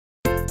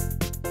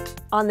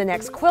On the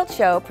next Quilt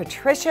Show,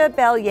 Patricia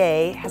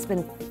Belyea has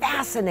been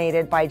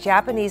fascinated by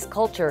Japanese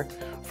culture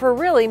for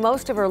really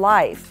most of her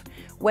life.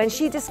 When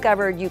she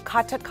discovered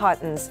Yukata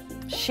cottons,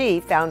 she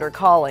found her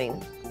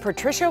calling.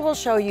 Patricia will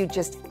show you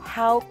just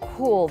how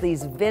cool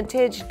these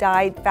vintage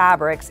dyed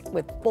fabrics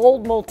with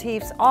bold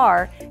motifs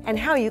are and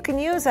how you can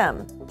use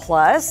them.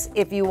 Plus,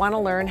 if you want to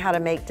learn how to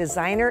make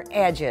designer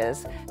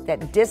edges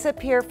that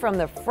disappear from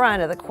the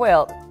front of the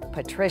quilt,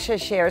 Patricia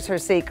shares her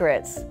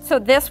secrets. So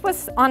this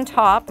was on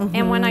top,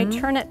 and when I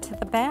turn it to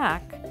the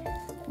back,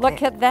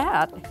 look at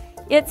that.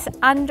 It's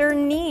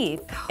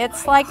underneath.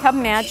 It's like a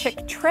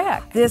magic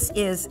trick. This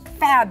is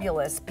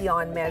fabulous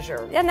beyond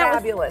measure. And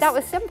fabulous. That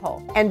was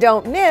simple. And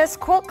don't miss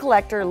quilt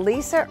collector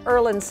Lisa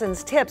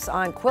Erlandson's tips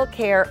on quilt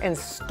care and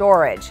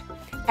storage.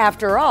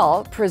 After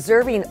all,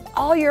 preserving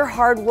all your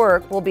hard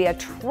work will be a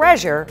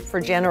treasure for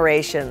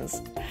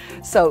generations.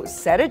 So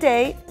set a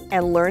date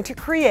and learn to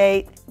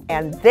create,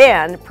 and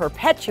then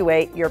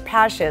perpetuate your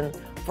passion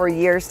for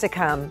years to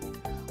come.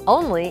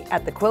 Only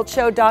at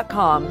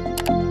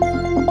thequiltshow.com.